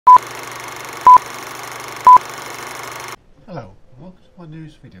Hello, and welcome to my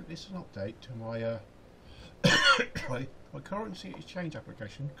news video. This is an update to my my currency exchange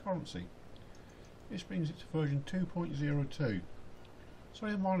application, Currency. This brings it to version 2.02. So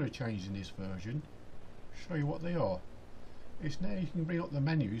there are minor changes in this version. Show you what they are. It's now you can bring up the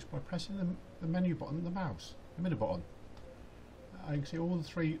menus by pressing the menu button and the mouse, the middle button. And you can see all the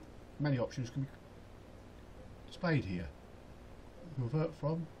three menu options can be displayed here. Revert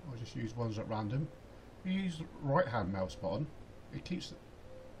from, I'll just use ones at random. If you use the right hand mouse button, it keeps the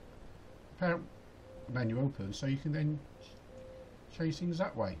parent menu open, so you can then change things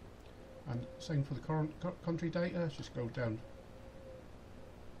that way. And same for the current country data. Just go down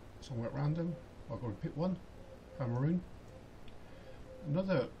somewhere at random. I've got to pick one, Cameroon.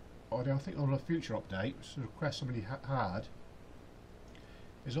 Another idea, I think on a future update, which is a request somebody had,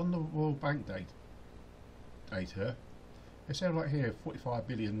 is on the World Bank data. They say right here 45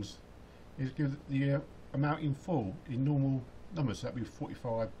 billions is give the amount in full in normal numbers, so that'd be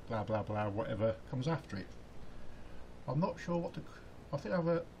 45 blah blah blah whatever comes after it. I'm not sure what to. I think I have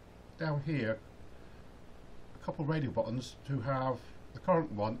a down here a couple of radio buttons to have the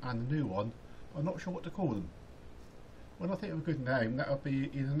current one and the new one. I'm not sure what to call them. When I think of a good name, that'll be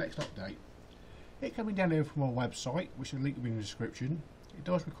in the next update. It can be downloaded from our website, which is linked in the description. It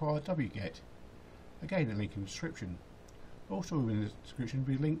does require wget. Again, a link in the description. Also in the description will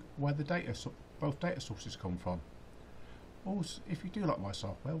be a link where the both data sources come from. Also, if you do like my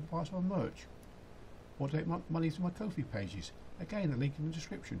software, buy some merch or donate money to my Ko-fi pages. Again, a link in the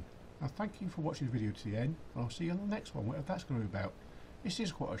description. Now thank you for watching the video to the end, and I'll see you on the next one, whatever that's going to be about. This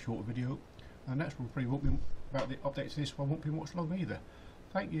is quite a short video, and the next one probably won't be about the update to this one, won't be much long either.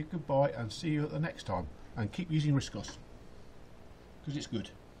 Thank you, goodbye, and see you at the next time. And keep using RISC, because it's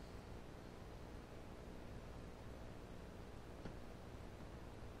good.